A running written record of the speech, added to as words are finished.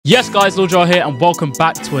Yes guys, Lil JR here and welcome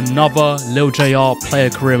back to another Lil JR Player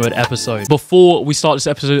Career Mode episode. Before we start this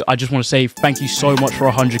episode, I just want to say thank you so much for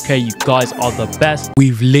 100k. You guys are the best.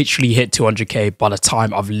 We've literally hit 200k by the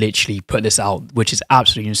time I've literally put this out, which is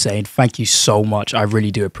absolutely insane. Thank you so much. I really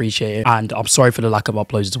do appreciate it. And I'm sorry for the lack of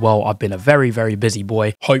uploads as well. I've been a very busy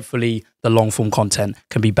boy. Hopefully the long form content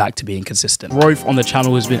can be back to being consistent. Growth on the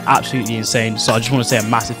channel has been absolutely insane, so I just want to say a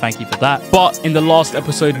massive thank you for that. But in the last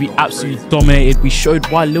episode, we absolutely dominated. We showed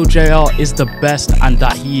why Lil JR is the best and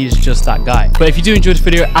that he is just that guy. But if you do enjoy this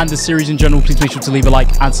video and the series in general, please make sure to leave a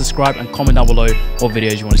like and subscribe and comment down below what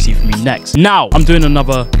videos you want to see from me next. Now, I'm doing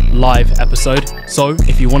another live episode, so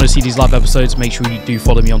if you want to see these live episodes, make sure you do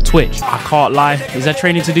follow me on Twitch. I can't lie, is there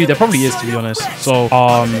training to do? There probably is, to be honest. So,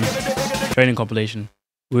 training compilation.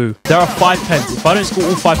 Woo. There are 5 pens. If I don't score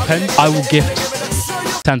all 5 pens, I will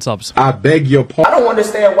gift 10 subs. I beg your pardon. I don't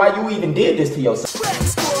understand why you even did this to yourself.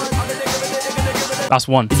 That's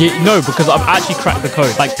one. Yeah, no, because I've actually cracked the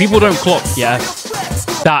code. Like, people don't clock, yeah,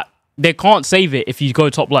 that they can't save it if you go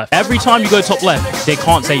top left. Every time you go top left, they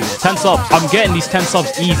can't save it. 10 subs. I'm getting these 10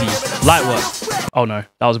 subs easy. Light work. Oh no,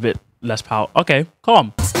 that was a bit less power. Okay,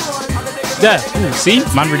 calm. There. Ooh, see?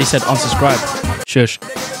 Man really said unsubscribe. Shush.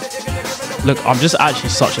 Look, I'm just actually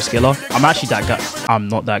such a skiller. I'm actually that guy. I'm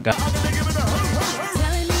not that guy.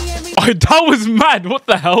 Oh, that was mad. What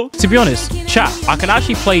the hell? To be honest, chat, I can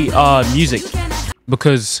actually play music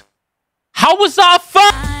because... How was that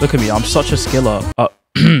fun? Look at me. I'm such a skiller.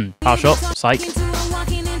 Power shot. Psych.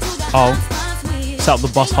 Oh. Set up the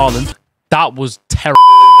bus Haaland. That was terrible.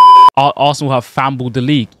 Arsenal have fumbled the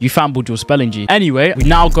league. You fumbled your spelling, G. Anyway, we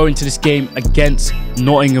now go into this game against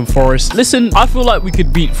Nottingham Forest. Listen, I feel like we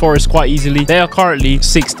could beat Forest quite easily. They are currently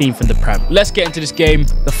 16th in the Prem. Let's get into this game.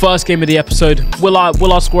 The first game of the episode. Will I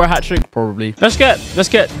score a hat trick? Probably. Let's get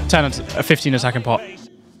 10 and 15 attacking part.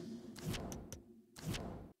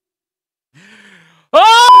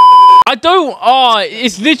 Oh! I don't. Oh,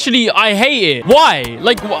 it's literally. I hate it. Why?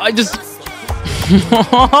 Like, I just.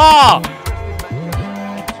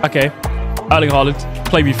 Okay, Erling Haaland,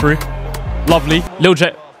 play me through. Lovely. Lil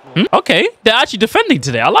J. Okay, they're actually defending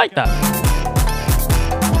today. I like that.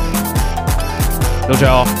 Lil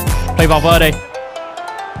JR, play Valverde.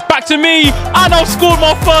 Back to me, and I've scored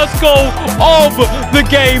my first goal of the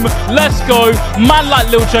game. Let's go. Man like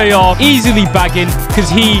Lil JR, easily bagging, because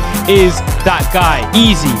he is that guy.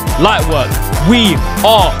 Easy, light work. We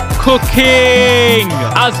are cooking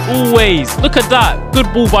as always. Look at that,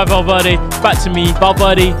 good ball by Valverde. Back to me,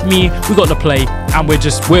 Valverde, me. We got the play and we're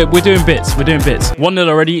doing bits. 1-0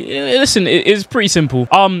 already. Listen, it's pretty simple.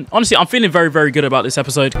 Honestly, I'm feeling very good about this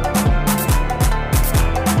episode. Tom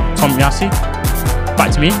Yassi,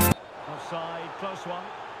 back to me.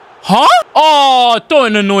 Huh? Oh,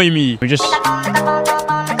 don't annoy me. We just...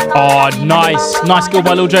 Oh, nice skill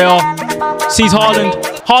by Lil JR. Sees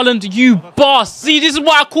Haaland, you boss. See, this is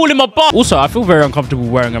why I call him a boss. Also, I feel very uncomfortable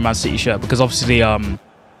wearing a Man City shirt because obviously,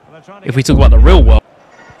 if we talk about the real world.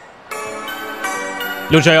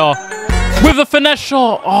 Lil JR with a finesse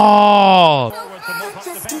shot. Oh.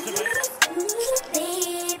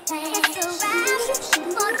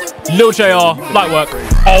 Lil JR, light work.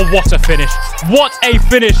 Oh, what a finish. What a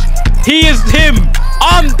finish. He is him.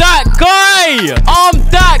 I'm that guy.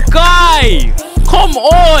 Come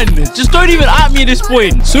on. Just don't even at me at this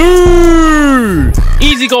point. So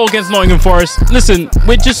easy goal against Nottingham Forest. Listen,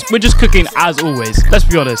 we're just cooking as always. Let's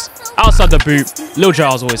be honest. Outside the boot, Lil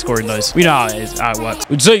JR's always scoring those. We know how it is, how it works.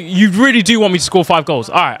 So you really do want me to score 5 goals?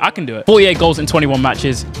 All right, I can do it. 48 goals in 21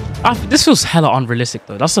 matches. This feels hella unrealistic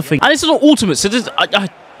though. That's the thing. And this is an ultimate. So this,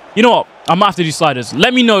 you know what? I might have to do sliders.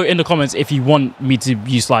 Let me know in the comments if you want me to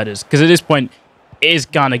use sliders. Because at this point, it is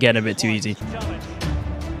kind of getting a bit too easy.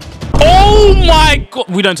 Oh my God.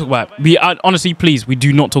 We don't talk about it. Honestly, please, we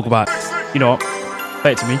do not talk about it. You know what?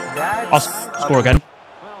 Play it to me. I'll score again.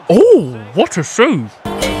 Oh, what a save.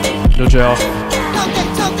 Lil JR.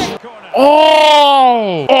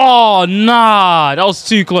 Oh, nah. That was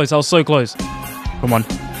too close. That was so close. Come on.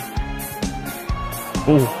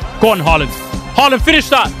 Oh, go on, Haaland. Haaland, finish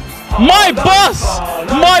that. My boss!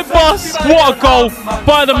 What a goal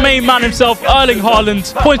by the main man himself, Erling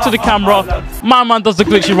Haaland. Points to the camera. My man does the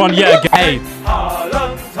glitchy run yet again. Hey,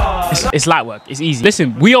 it's light work. It's easy.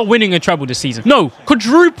 Listen, we are winning a treble this season. No,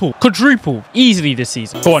 quadruple, easily this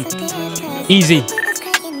season. Go on, easy.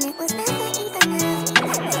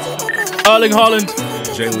 Erling Haaland.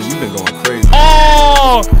 Jalen, you've been going crazy.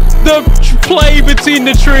 Oh, the play between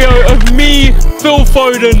the trio of me, Phil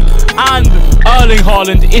Foden, and Erling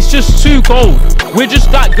Haaland. It's just too cold. We're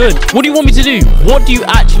just that good. What do you want me to do? What do you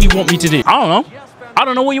actually want me to do? I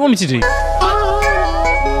don't know what you want me to do.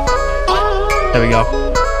 There we go.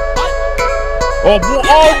 Oh,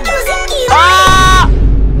 ah!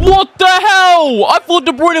 What the hell? I thought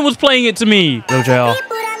De Bruyne was playing it to me. Lil JR,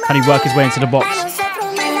 can he work his way into the box?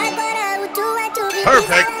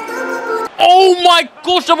 Perfect. Oh my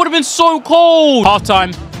gosh, that would have been so cold. Half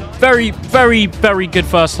time. Very, very, very good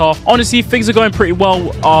first half. Honestly, things are going pretty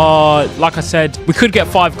well. Like I said, we could get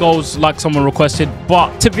 5 goals like someone requested.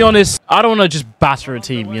 But to be honest, I don't want to just batter a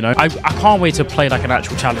team, you know? I can't wait to play like an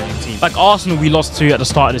actual challenging team. Like Arsenal, we lost to at the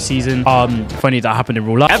start of the season. Funny that happened in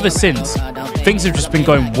real life. Ever since, things have just been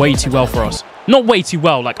going way too well for us. Not way too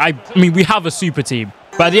well. Like, I mean, we have a super team.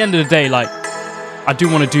 But at the end of the day, like, I do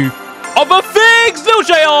want to do other things, Lil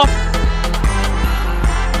JR.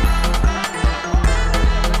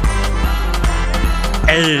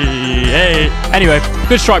 Hey. Anyway,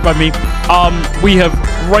 good strike by me. We have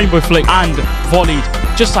rainbow flicked and volleyed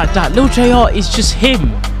just like that. Lil JR is just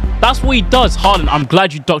him. That's what he does. Haaland, I'm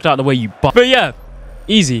glad you ducked out the way you butt. But yeah,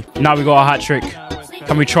 easy. Now we got a hat trick.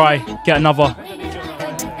 Can we try get another?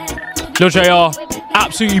 Lil JR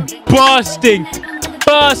absolutely bursting.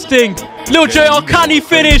 Lil JR, can he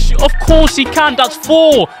finish? Of course he can. That's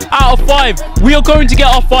 4 out of 5. We are going to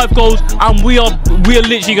get our 5 goals, and we are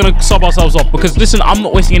literally going to sub ourselves off. Because listen, I'm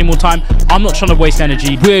not wasting any more time. I'm not trying to waste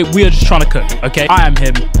energy. We are just trying to cook. Okay, I am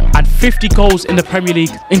him. And 50 goals in the Premier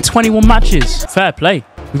League in 21 matches. Fair play.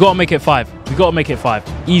 We got to make it 5. We got to make it 5.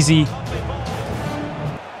 Easy.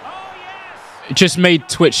 Just made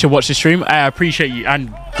Twitch to watch the stream. I appreciate you,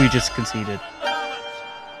 and we just conceded.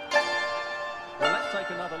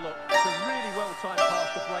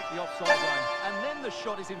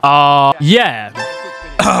 Yeah.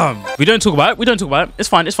 We don't talk about it. It's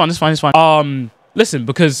fine. Listen,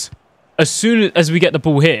 because as soon as we get the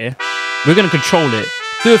ball here, we're going to control it,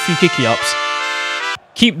 do a few kicky ups,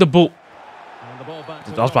 keep the ball.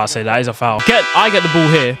 I was about to say that is a foul. I get the ball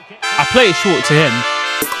here. I play it short to him.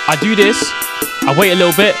 I do this. I wait a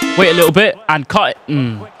little bit, and cut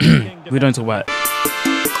it. We don't talk about it.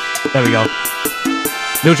 There we go.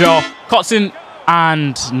 Lil JR cuts in.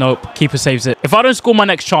 And nope, keeper saves it. If I don't score my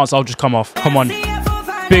next chance, I'll just come off. Come on.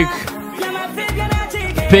 Big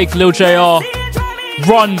Lil JR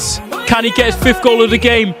runs. Can he get his 5th goal of the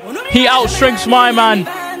game? He outstrengths my man.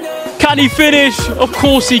 Can he finish? Of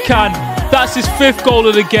course he can. That's his 5th goal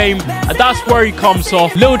of the game. And that's where he comes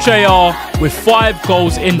off. Lil JR with 5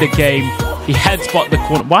 goals in the game. He headbutt the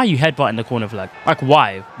corner. Why are you headbutting the corner flag? Like,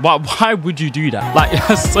 why? Why would you do that? Like,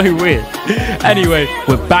 that's so weird. Anyway,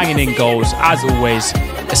 we're banging in goals, as always.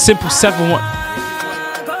 A simple 7-1.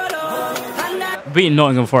 Beating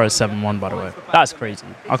Nottingham Forest 7-1, by the way. That's crazy.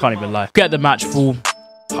 I can't even lie. Get the match full.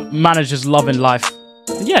 Managers loving life.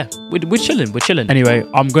 And yeah, we're chilling. Anyway,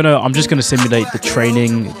 I'm just gonna simulate the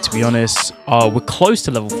training, to be honest. We're close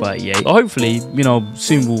to level 38. Hopefully, you know,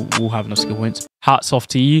 soon we'll have enough skill points. Hats off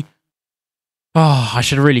to you. Oh, I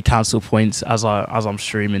should really cancel points as I'm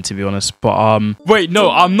streaming, to be honest. But wait, no,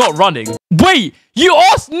 I'm not running. Wait, you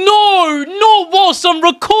asked? No, not whilst I'm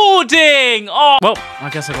recording. Oh, well, I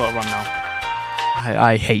guess I gotta run now.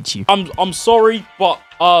 I hate you. I'm sorry, but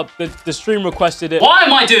the stream requested it. Why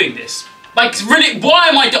am I doing this? Like, really, why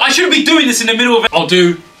am I shouldn't be doing this in the middle of it. I'll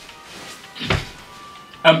do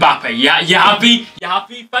Mbappe. Yeah, you happy? You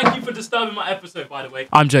happy? Thank you for disturbing my episode, by the way.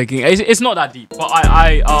 I'm joking. It's not that deep, but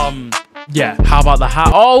yeah. How about the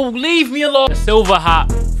hat? Oh, leave me alone. A silver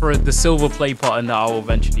hat for the silver play button that I'll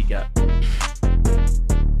eventually get.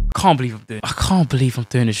 I can't believe I'm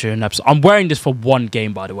doing this during an episode. I'm wearing this for 1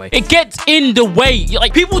 game, by the way. It gets in the way.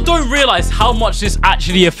 Like, people don't realize how much this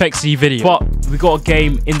actually affects the video. But we got a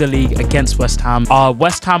game in the league against West Ham.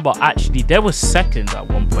 West Ham, but actually they were 2nd at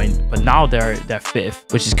one point, but now they're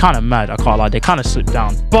 5th, which is kind of mad. I can't lie, they kind of slipped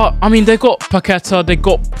down. But I mean, they got Paqueta, they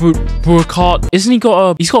got Burkhardt. Isn't he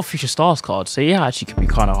got he's got a Future Stars card, so yeah, actually could be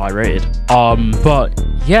kind of high rated. But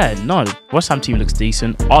yeah, no, the West Ham team looks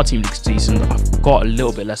decent. Our team looks decent. I've got a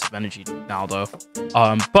little bit less of energy now though,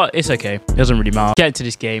 but it's okay. It doesn't really matter. Get into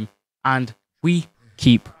this game and we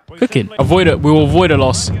keep cooking. We will avoid a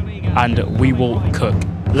loss and we will cook.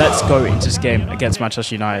 Let's go into this game against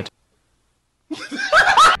Manchester United.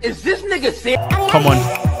 Is this nigga sick? Come on,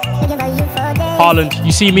 Haaland,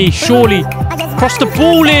 you see me? Surely cross the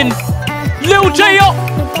ball in. Lil JR.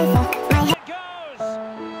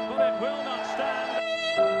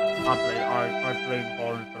 I blame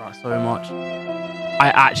Haaland for that so much. I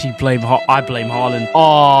actually blame Haaland.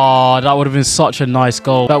 Oh, that would have been such a nice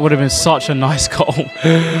goal.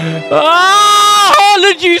 Ah,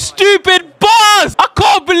 Haaland, you stupid boss! I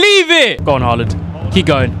can't believe it. Go on, Haaland. Keep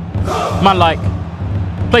going. Man, like,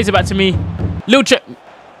 plays it back to me. Lil J.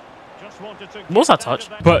 What was that touch?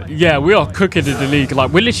 But yeah, we are cooking in the league.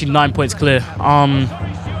 Like, we're literally 9 points clear.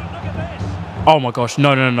 Oh my gosh.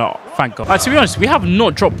 No, no, no, no. Thank God. To be honest, we have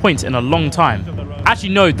not dropped points in a long time. Actually,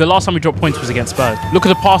 no. The last time we dropped points was against Spurs. Look at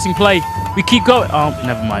the passing play. We keep going. Oh,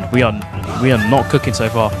 never mind. We are not cooking so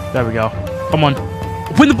far. There we go. Come on.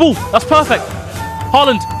 Win the ball. That's perfect.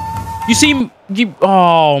 Haaland. You see...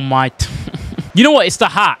 Oh, my... You know what? It's the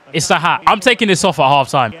hat. It's the hat. I'm taking this off at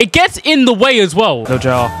halftime. It gets in the way as well. No,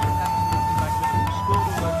 JR.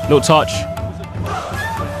 Little touch.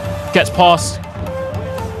 Gets past.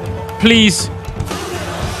 Please.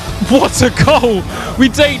 What a goal. We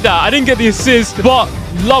take that. I didn't get the assist, but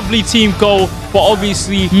lovely team goal. But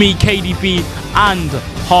obviously, me, KDB, and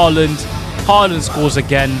Haaland. Haaland scores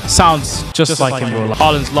again. Sounds just like in real life.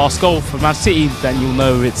 Haaland's last goal for Man City, then you'll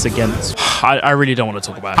know it's against. I really don't want to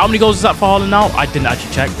talk about it. How many goals is that for Haaland now? I didn't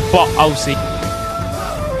actually check, but I'll see.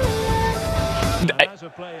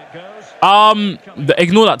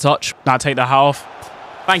 Ignore that touch. Now take the hat off.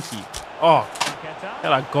 Thank you. Oh, get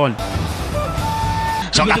that gone.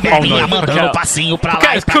 Oh no,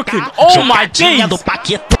 Paqueta's cooking. Oh my days.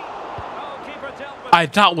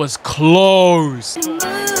 That was close.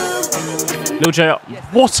 Lil J,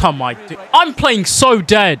 what am I doing? I'm playing so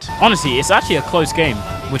dead. Honestly, it's actually a close game,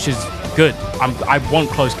 which is good. I want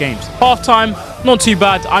close games. Halftime, not too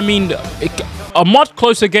bad. I mean, a much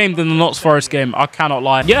closer game than the Notts Forest game. I cannot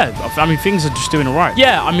lie. Yeah, I mean, things are just doing all right.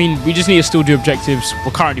 Yeah, I mean, we just need to still do objectives.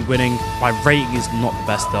 We're currently winning. My rating is not the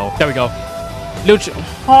best, though. There we go. Lil J,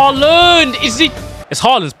 Haaland, is it? It's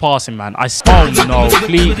Haaland's passing, man. Oh, no,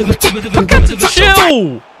 please.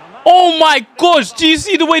 Chill. Oh, my gosh. Do you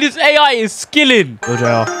see the way this AI is skilling? Lil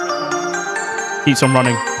JR. Keeps on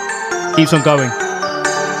running. Keeps on going.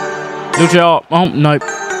 Lil JR. Oh, nope.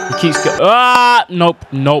 He keeps going. Ah, nope,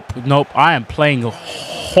 nope, nope. I am playing a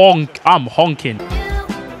honk. I'm honking.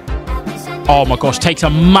 Oh, my gosh. Takes a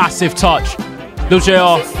massive touch. Lil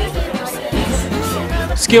JR.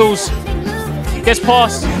 Skills. Gets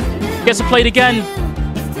past. Gets it played again.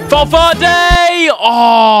 Valverde!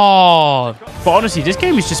 Oh! But honestly, this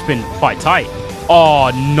game has just been quite tight.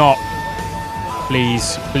 Oh, no.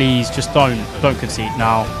 Please, please, just don't concede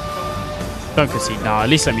now. Don't concede now. At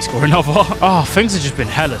least let me score another. Oh, things have just been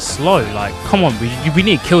hella slow. Like, come on, we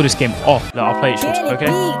need to kill this game off. Look, I'll play it short,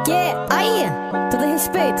 okay?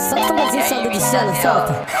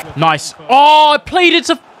 Nice. Oh, I played it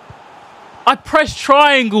to... I pressed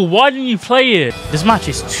triangle. Why didn't you play it? This match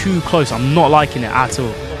is too close. I'm not liking it at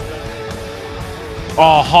all.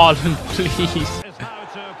 Oh, Haaland, please.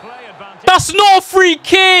 That's not a free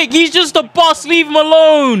kick. He's just a bus. Leave him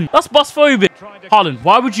alone. That's bus-phobic. Haaland,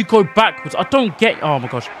 why would you go backwards? I don't get... Oh, my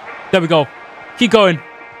gosh. There we go. Keep going.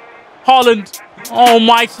 Haaland. Oh,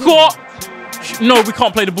 my God. No, we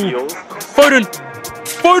can't play the ball. Foden.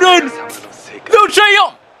 Foden. Lil J.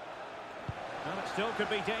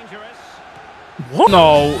 What?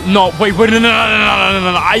 No, no. Wait, no.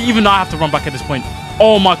 I have to run back at this point.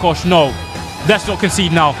 Oh, my gosh. No. Let's not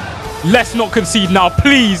concede now. Let's not concede now.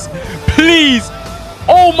 Please. Please.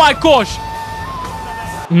 Oh, my gosh.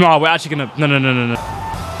 No, we're actually going to... No.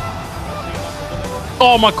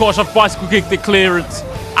 Oh, my gosh. I've bicycle kicked the clearance.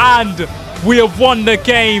 And we have won the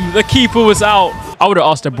game. The keeper was out. I would have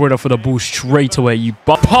asked De Bruyne for the ball straight away, you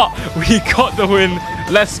but we got the win.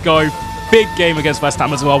 Let's go. Big game against West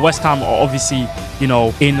Ham as well. West Ham are obviously, you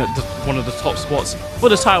know, in one of the top spots for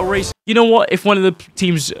the title race. You know what? If one of the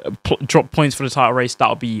teams drop points for the title race, that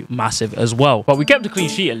would be massive as well. But we kept a clean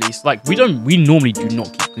sheet at least. Like, we normally do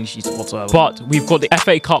not keep clean sheets whatsoever. But we've got the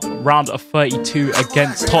FA Cup round of 32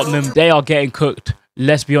 against Tottenham. They are getting cooked.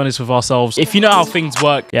 Let's be honest with ourselves. If you know how things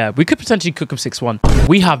work, yeah, we could potentially cook them 6-1.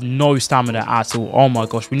 We have no stamina at all. Oh my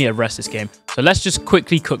gosh, we need to rest this game. So let's just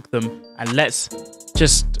quickly cook them and let's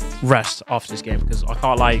just rest after this game because I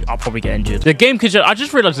can't lie, I'll probably get injured. The game congestion, I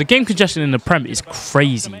just realized the game congestion in the Prem is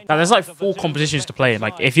crazy. Now, there's like 4 competitions to play in.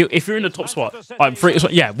 Like if you're in the top spot, like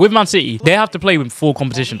yeah, with Man City, they have to play with 4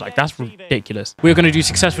 competitions. Like that's ridiculous. We're going to do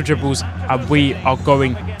successful dribbles and we are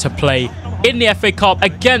going to play in the FA Cup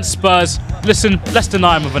against Spurs. Listen, let's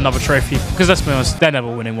deny them of another trophy because let's be honest, they're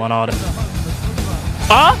never winning one, are they?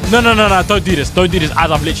 Ah? No, don't do this. Don't do this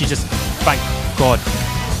as I've literally just, thank God.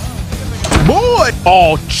 Boy!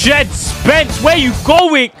 Oh, Jed Spence, where you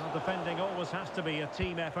going?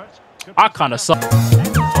 I kind of suck. There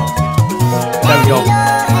we go.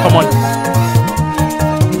 Come on.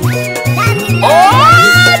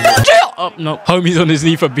 Oh, no. Homie's on his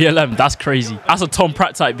knee for BLM. That's crazy. That's a Tom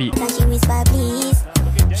Pratt type beat.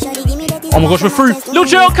 Oh my gosh, we're through. Lil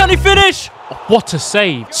J, can he finish? What a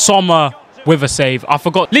save. Sommer with a save. I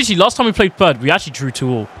forgot. Literally, last time we played third, we actually drew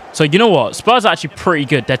 2-2. So, you know what? Spurs are actually pretty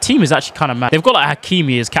good. Their team is actually kind of mad. They've got like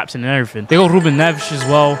Hakimi as captain and everything. They got Ruben Neves as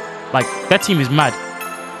well. Like, their team is mad.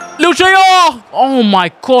 Lil JR! Oh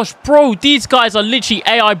my gosh, bro. These guys are literally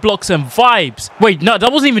AI blocks and vibes. Wait, no,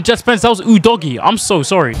 that wasn't even Jet Spence. That was Udoggy. I'm so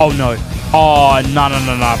sorry. Oh, no. Oh,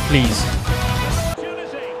 no, please.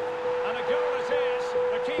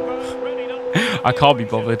 I can't be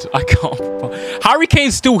bothered. I can't be bothered. Harry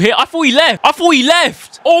Kane's still here. I thought he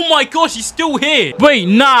left. Oh my gosh, he's still here. Wait,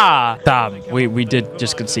 nah. Damn, we did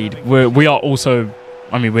just concede. We are also...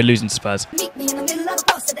 I mean, we're losing to Spurs.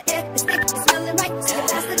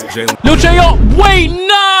 Lil JR, wait,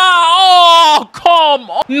 nah! Oh, come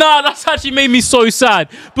on. Nah, that's actually made me so sad.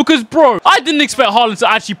 Because, bro, I didn't expect Haaland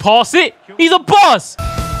to actually pass it. He's a boss.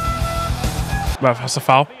 Bruv, that's a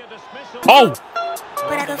foul. Oh!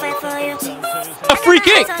 A free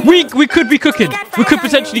kick! We could be cooking. We could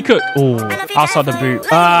potentially cook. Oh, outside the boot.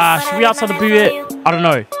 Should we outside the boot it? I don't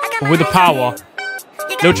know. But with the power,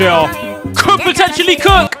 Lil JR could potentially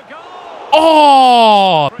cook.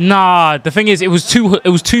 Oh, nah. The thing is, it was too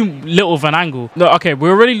little of an angle. No, okay,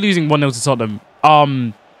 we're already losing 1-0 to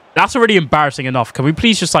Tottenham. That's already embarrassing enough. Can we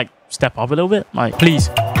please just like step up a little bit? Like, please,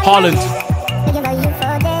 Haaland.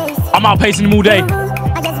 I'm outpacing him all day.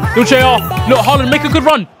 Lil JR, look, Haaland, make a good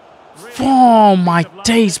run. Oh my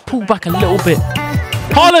days, pull back a little bit.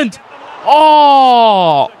 Haaland.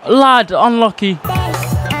 Oh, lad, unlucky.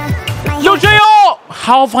 Lil JR!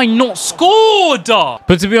 How have I not scored?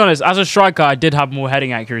 But to be honest, as a striker, I did have more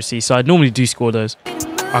heading accuracy, so I normally do score those.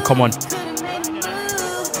 Oh, come on.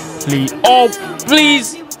 Please. Oh,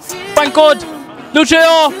 please. Thank God. Lil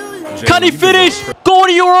JR. Can he finish? Go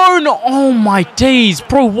on your own. Oh, my days.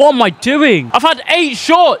 Bro, what am I doing? I've had 8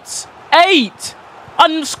 shots. 8.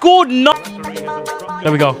 And scored nothing.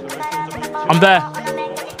 There we go. I'm there.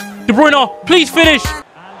 De Bruyne, please finish.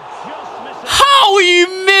 How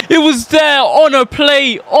you missed? It was there on a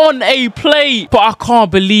plate. But I can't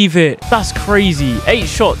believe it. That's crazy. 8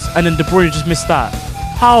 shots and then De Bruyne just missed that.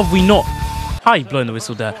 How have we not? How are you blowing the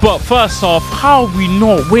whistle there? But first off, how are we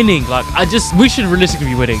not winning? Like, we should realistically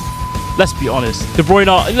be winning. Let's be honest. De Bruyne,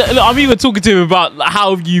 look, I'm even talking to him about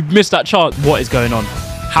how you missed that chance. What is going on?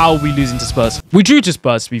 How are we losing to Spurs? We drew to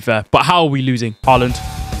Spurs, to be fair. But how are we losing? Haaland,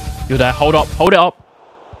 you're there. Hold up. Hold it up.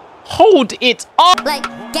 Hold it up. Like,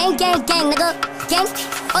 gang, nigga. Gang.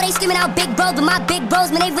 Oh, they screaming out big bros, but my big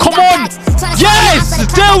bros, man, they really come on. Yes,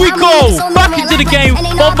 there we go. Back into the game.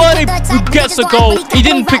 Valverde gets a goal. He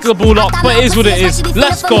didn't pick the ball up, but it is what it is.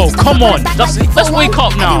 Let's go. Come on. Let's wake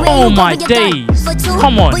up now. Oh, my days.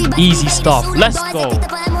 Come on. Easy stuff. Let's go.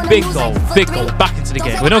 Big goal. Big goal. Back into the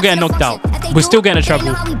game. We're not getting knocked out. We're still getting a treble,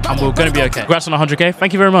 and we're going to be okay. Congrats on 100k.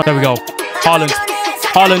 Thank you very much. There we go. Haaland.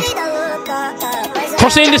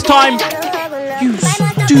 Cross in this time. You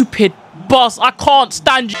stupid boss. I can't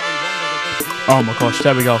stand you. Oh my gosh.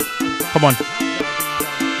 There we go. Come on.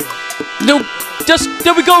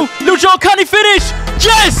 There we go. Lil JR, can he finish?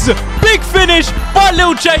 Yes! Big finish by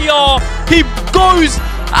Lil JR. He goes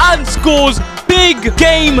and scores. Big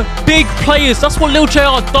game, big players. That's what Lil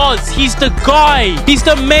JR does. He's the guy. He's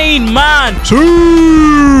the main man.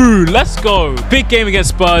 2. Let's go. Big game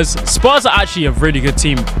against Spurs. Spurs are actually a really good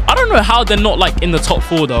team. I don't know how they're not like in the top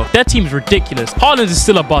 4 though. Their team's ridiculous. Haaland is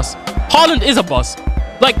still a bust. Haaland is a bust.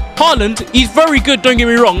 Like, Haaland, he's very good, don't get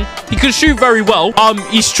me wrong. He can shoot very well.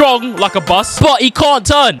 He's strong like a bus, but he can't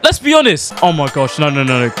turn. Let's be honest. Oh my gosh.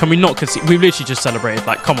 No. Can we not concede? We've literally just celebrated.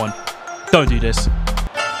 Like, come on. Don't do this.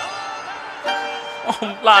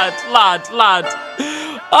 Oh, lad.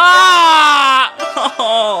 Ah!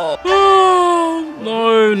 Oh,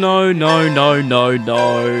 no.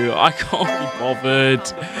 I can't be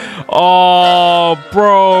bothered. Oh,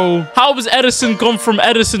 bro. How was Edison gone from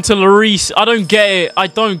Edison to Lloris? I don't get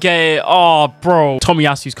it. Oh, bro.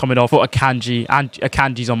 Tomiyasu's coming off. Got Akanji, and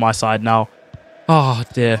Akanji's on my side now. Oh,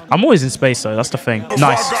 dear. I'm always in space, though. That's the thing.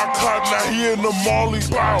 Nice.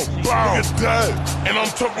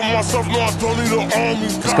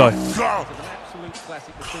 Let's go.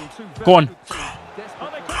 Go on.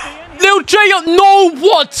 Lil JR. No,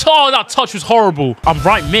 what? Oh, that touch was horrible. I'm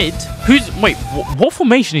right mid. Wait, what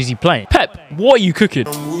formation is he playing? Pep, what are you cooking?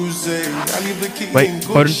 Wait,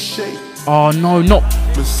 hold on. Oh, no, not.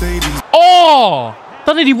 Oh,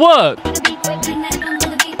 that didn't work.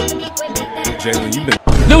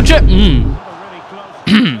 Lil JR.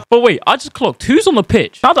 But wait, I just clocked. Who's on the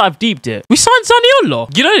pitch? Now that I've deeped it, we signed Zaniolo.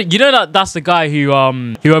 You know that's the guy who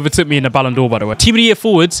overtook me in the Ballon d'Or, by the way. Team of the Year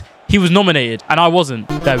forwards. He was nominated, and I wasn't.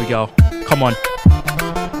 There we go. Come on,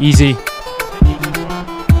 easy.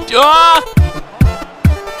 Ah!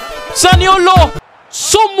 Zaniolo!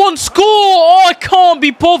 Someone score! Oh, I can't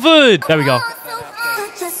be bothered. There we go.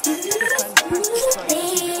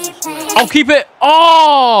 I'll keep it.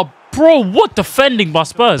 Oh, bro, what defending by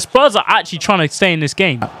Spurs? Spurs are actually trying to stay in this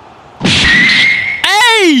game.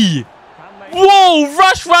 way! Whoa,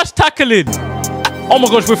 rash tackling. Oh my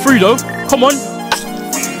gosh, we're free though. Come on.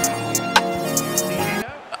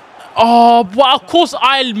 Oh, well, of course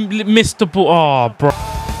I missed the ball. Oh, bro.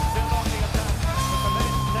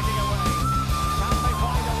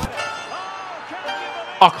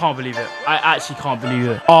 I can't believe it. I actually can't believe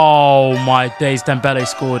it. Oh my days, Dembele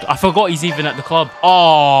scored. I forgot he's even at the club.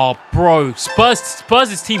 Oh, bro.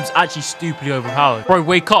 Spurs' team's actually stupidly overpowered. Bro,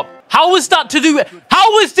 wake up. How was that to do with...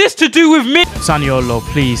 How was this to do with me? Zaniolo,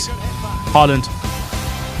 please. Haaland.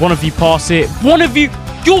 One of you pass it. One of you...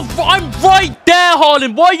 I'm right there,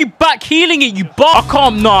 Haaland. Why are you back healing it, you butt? I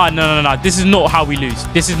can't... No. This is not how we lose.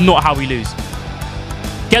 This is not how we lose.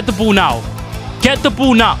 Get the ball now. Get the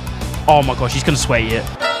ball now. Oh my gosh, he's going to sway it.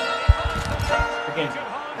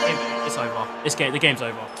 It's over. The game's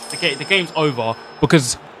over. The game's over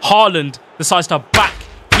because Haaland decides to back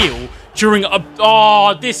heel during a...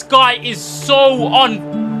 Oh, this guy is so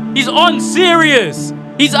He's unserious.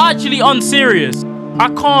 He's actually unserious. I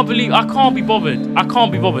can't be bothered. I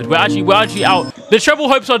can't be bothered. We're actually out. The treble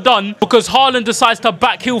hopes are done because Haaland decides to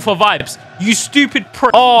back heel for vibes. You stupid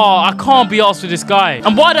prick. Oh, I can't be asked with this guy.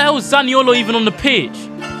 And why the hell is Zaniolo even on the pitch?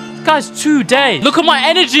 This guy's too dead. Look at my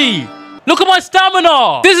energy. Look at my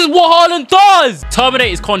stamina. This is what Haaland does.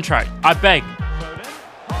 Terminate his contract. I beg.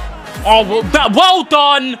 Oh, well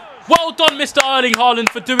done. Well done, Mr. Erling Haaland,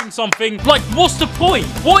 for doing something. Like, what's the point?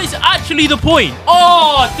 What is actually the point?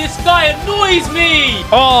 Oh, this guy annoys me.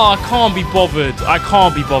 Oh, I can't be bothered. I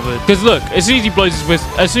can't be bothered. Because look, as soon as he blows his whistle,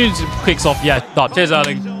 as soon as it kicks off, yeah, done. Cheers,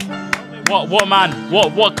 Erling. What man?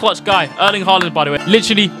 What clutch guy? Erling Haaland, by the way.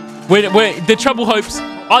 Literally, the treble hopes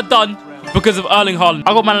are done because of Erling Haaland.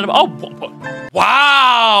 I got man. Oh,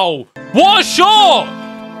 wow! What a shot!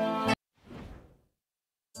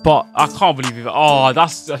 But I can't believe it. Oh,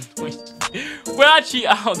 that's... We're actually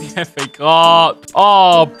out of the FA Cup.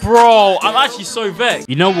 Oh, bro. I'm actually so vexed.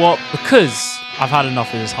 You know what? Because I've had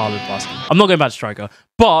enough of this Haaland basket. I'm not going back to striker.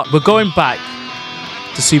 But we're going back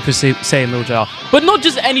to Super Saiyan Lil JR. But not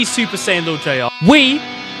just any Super Saiyan Lil JR. We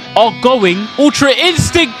are going Ultra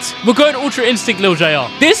Instinct. We're going Ultra Instinct Lil JR.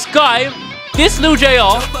 This guy, this Lil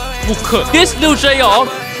JR will cook. This Lil JR...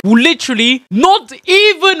 will literally, not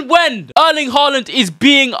even when Erling Haaland is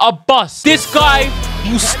being a bust, this guy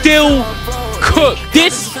will still cook.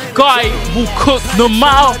 This guy will cook no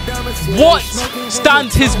matter what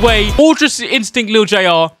stands his way. Ultra Instinct Lil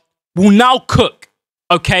JR will now cook.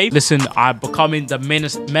 Okay? Listen, I'm becoming the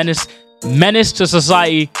menace to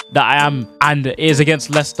society that I am, and it is against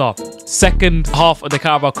Leicester. Second half of the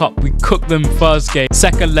Carabao Cup, we cooked them first game.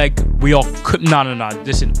 Second leg, we are cooked. No.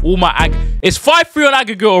 Listen, all my it's 5-3 on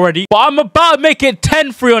aggregate already, but I'm about to make it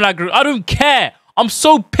 10-3 on aggregate. I don't care. I'm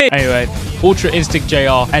so pissed. Anyway, Ultra Instinct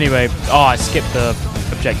JR. Anyway, I skipped the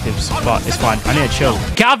objectives, but it's fine. I need to chill.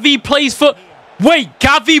 Gavi plays for... Wait,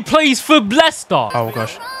 Gavi plays for Leicester. Oh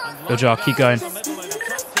gosh. Yo, JR, keep going.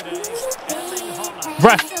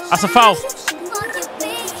 Ref, that's a foul.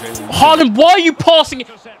 Haaland, why are you passing it?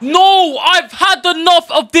 No, I've had enough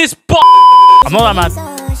of this. I'm not that mad.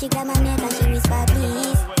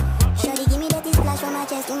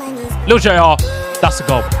 Lil JR, that's a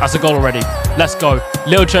goal. That's a goal already. Let's go.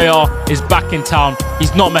 Lil JR is back in town.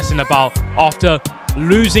 He's not messing about. After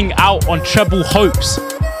losing out on treble hopes,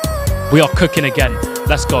 we are cooking again.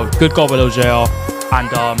 Let's go. Good goal by Lil JR. And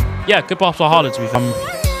yeah, good pass for Haaland to be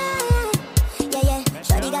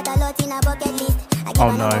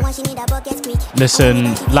Oh no.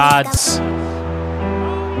 Listen, lads.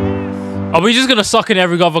 Are we just gonna suck in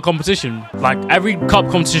every other competition? Like every cup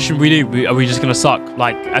competition we do, are we just gonna suck?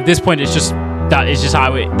 Like at this point, it's just that's just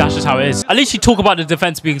how it is. At least you talk about the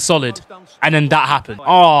defense being solid, and then that happened.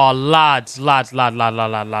 Oh, lads. There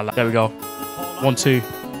we go. 1-2.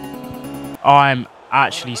 I'm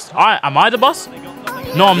actually. Am I the boss?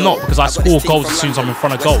 No, I'm not, because I score goals as soon as I'm in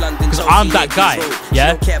front of goal. Because I'm that guy,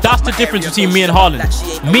 yeah? That's the difference between me and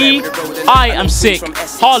Haaland. Me, I am sick.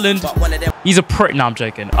 Haaland, he's a prick. No, I'm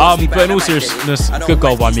joking. But in all seriousness, good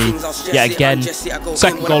goal by me. Yeah, again,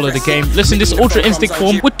 second goal of the game. Listen, this Ultra Instinct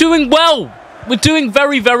form, we're doing well. We're doing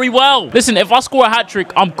very, very well. Listen, if I score a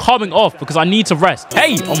hat-trick, I'm coming off because I need to rest.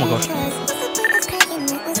 Hey! Oh my gosh.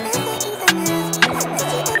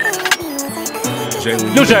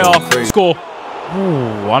 Lil JR, score.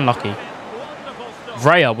 Ooh, unlucky.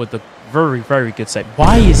 Raya with the very, very good save.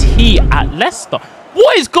 Why is he at Leicester?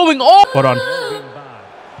 What is going on? Hold on.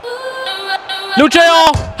 Lil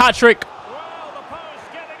JR, hat-trick.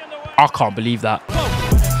 I can't believe that.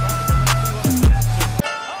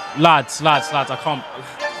 Lads, I can't.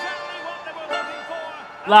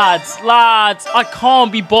 Lads, I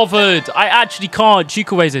can't be bothered. I actually can't.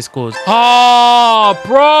 Chukwueze scores. Ah,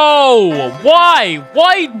 bro.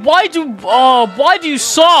 Why do you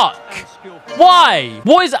suck? Why?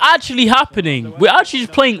 What is actually happening? We're actually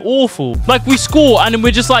just playing awful. Like, we score and then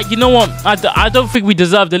we're just like, you know what? I don't think we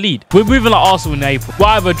deserve the lead. We're moving like Arsenal in April. We're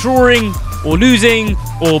either drawing or losing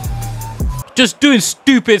or just doing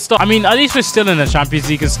stupid stuff. I mean, at least we're still in the Champions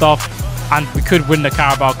League and stuff, and we could win the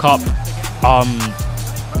Carabao Cup.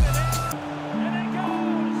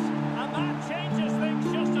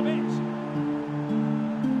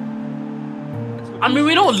 I mean,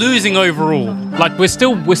 we're not losing overall. Like, we're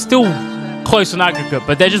still close on aggregate,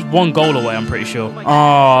 but they're just one goal away, I'm pretty sure.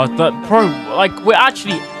 Oh, that bro, like, we're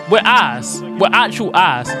ass. We're actual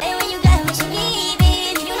ass.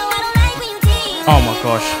 Oh my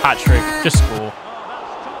gosh, hat trick, just score.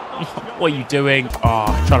 What are you doing?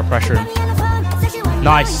 Oh, trying to pressure him.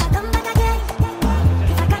 Nice.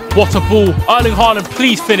 What a ball. Erling Haaland,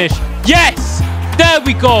 please finish. Yes! There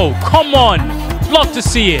we go. Come on. Love to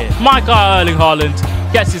see it. My guy Erling Haaland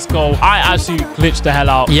gets his goal. I absolutely glitched the hell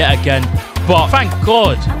out yet again. But thank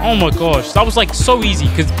God. Oh my gosh. That was like so easy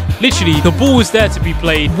because literally the ball was there to be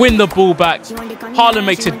played. Win the ball back. Haaland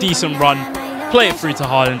makes a decent run. Play it through to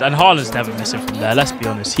Haaland. And Haaland's never missing from there. Let's be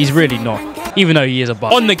honest. He's really not. Even though he is a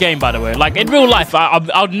bust. On the game, by the way. Like in real life, I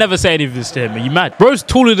would never say any of this to him. Are you mad? Bro's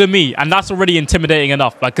taller than me. And that's already intimidating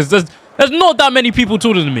enough. Like, because there's not that many people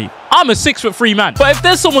taller than me. I'm a 6'3" man. But if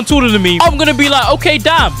there's someone taller than me, I'm going to be like, okay,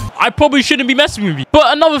 damn. I probably shouldn't be messing with you.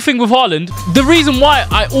 But another thing with Haaland, the reason why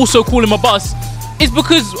I also call him a bus is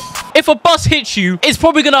because if a bus hits you, it's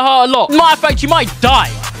probably going to hurt a lot. Matter of fact, you might die.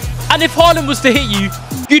 And if Haaland was to hit you,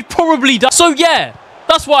 you'd probably die. So yeah,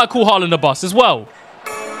 that's why I call Haaland a bus as well.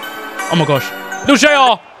 Oh my gosh. Little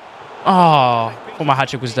JR. Ah, oh, my hat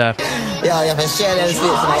trick was there. Come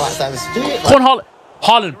on, Haaland.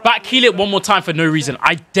 Haaland, back heel it one more time for no reason.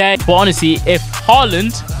 I dare. But honestly, if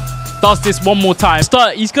Haaland does this one more time,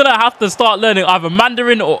 he's going to have to start learning either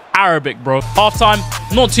Mandarin or Arabic, bro. Half-time,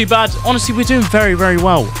 not too bad. Honestly, we're doing very, very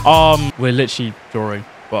well. We're literally drawing.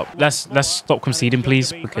 But let's stop conceding,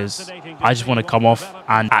 please, because I just want to come off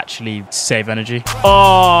and actually save energy.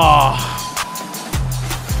 Oh.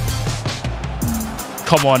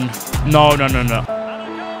 Come on. No.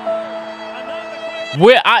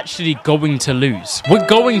 We're actually going to lose. We're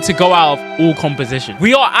going to go out of all competition.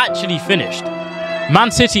 We are actually finished.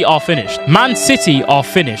 Man City are finished. Man City are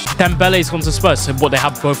finished. Dembele's gone to Spurs. So what, they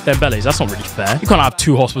have both Dembele's? That's not really fair. You can't have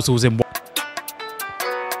two hospitals in one.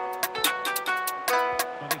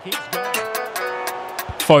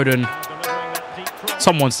 Foden.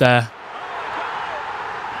 Someone's there.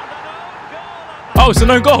 Oh, it's a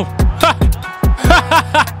no goal.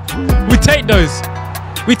 We take those.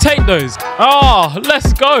 We take those. Oh,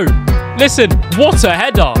 let's go. Listen, what a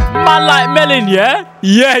header. Man like Melon, yeah?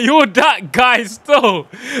 Yeah, you're that guy still.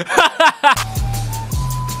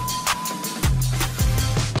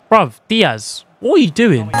 Bruv, Diaz, what are you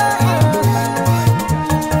doing?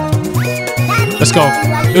 Let's go.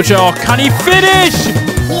 Lil JR, can he finish?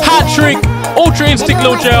 Hat trick. Ultra instinct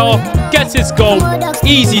Lil JR gets his goal.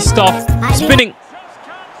 Easy stuff. Spinning.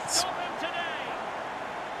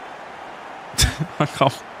 I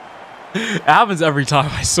can't. It happens every time,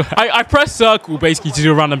 I swear. I press circle basically to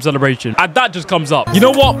do a random celebration and that just comes up. You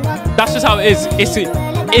know what? That's just how it is.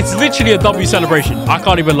 It's literally a W celebration. I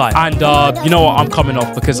can't even lie. And you know what? I'm coming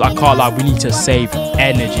off because I can't lie. We need to save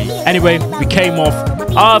energy. Anyway, we came off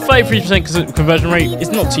 33% conversion rate. It's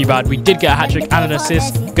not too bad. We did get a hat trick and an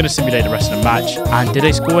assist. Gonna simulate the rest of the match. And did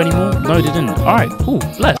they score anymore? No, they didn't. All right, cool.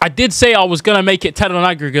 I did say I was gonna make it 10 on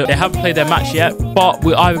aggregate. They haven't played their match yet, but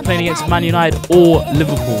we're either playing against Man United or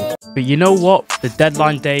Liverpool. But you know what? The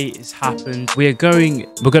deadline day has happened. We're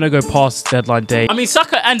gonna go past the deadline day. I mean,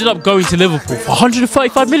 Saka ended up going to Liverpool for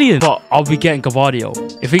 135 million. But I'll be getting Gavardio.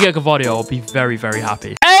 If we get Gavardio, I'll be very, very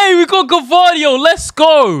happy. Hey, we got Gavardio. Let's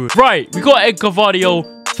go. Right, we got Ed Gavardio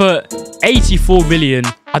for 84 million.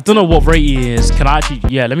 I don't know what rate he is. Can I actually...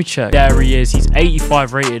 Yeah, let me check. There he is. He's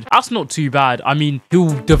 85 rated. That's not too bad. I mean,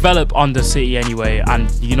 he'll develop under City anyway. And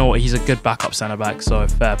you know what? He's a good backup centre-back. So,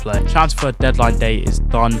 fair play. Transfer deadline day is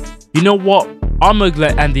done. You know what? I'm going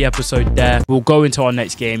to end the episode there. We'll go into our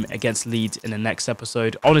next game against Leeds in the next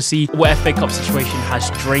episode. Honestly, what FA Cup situation has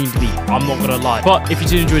drained me. I'm not going to lie. But if you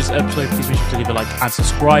did enjoy this episode, please make sure to leave a like and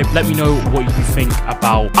subscribe. Let me know what you think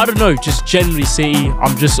about, I don't know, just generally City.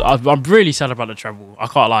 I'm really sad about the treble. I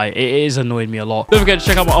can't lie. It is annoying me a lot. Don't forget to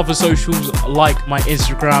check out my other socials like my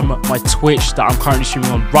Instagram, my Twitch that I'm currently streaming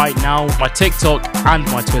on right now, my TikTok and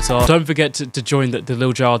my Twitter. Don't forget to join the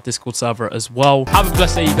Lil JR Discord server as well. Have a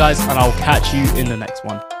blessed day, you guys, and I'll catch you in the next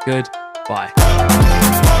one. Goodbye.